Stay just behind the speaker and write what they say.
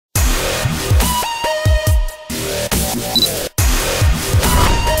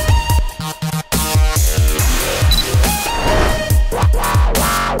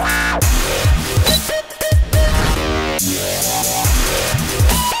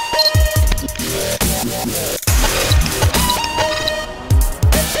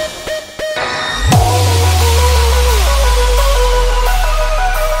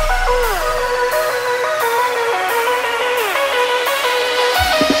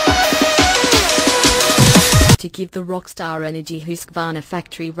to give the Rockstar Energy Husqvarna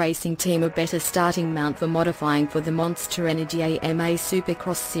factory racing team a better starting mount for modifying for the Monster Energy AMA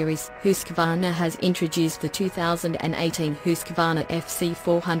Supercross Series. Husqvarna has introduced the 2018 Husqvarna FC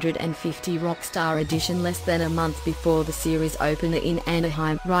 450 Rockstar Edition less than a month before the series opener in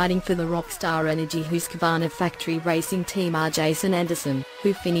Anaheim. Riding for the Rockstar Energy Husqvarna factory racing team are Jason Anderson,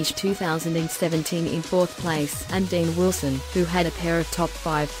 who finished 2017 in 4th place, and Dean Wilson, who had a pair of top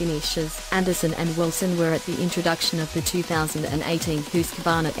 5 finishes. Anderson and Wilson were at the introduction of the 2018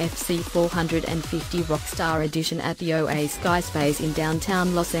 Husqvarna FC 450 Rockstar Edition at the OA Skyspace in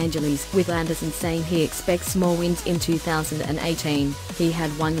downtown Los Angeles, with Anderson saying he expects more wins in 2018. He had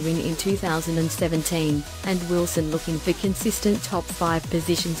one win in 2017, and Wilson looking for consistent top 5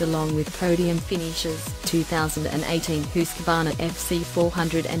 positions along with podium finishes. 2018 Husqvarna FC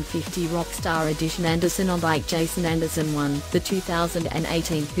 450 Rockstar Edition. Anderson on bike. Jason Anderson won the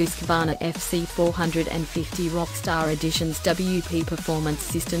 2018 Husqvarna FC 450 Rockstar Edition's WP Performance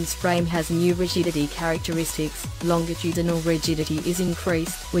Systems frame has new rigidity characteristics. Longitudinal rigidity is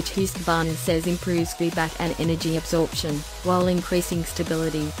increased, which Husqvarna says improves feedback and energy absorption, while increasing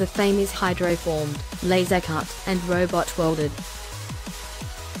stability. The frame is hydroformed, laser cut, and robot welded.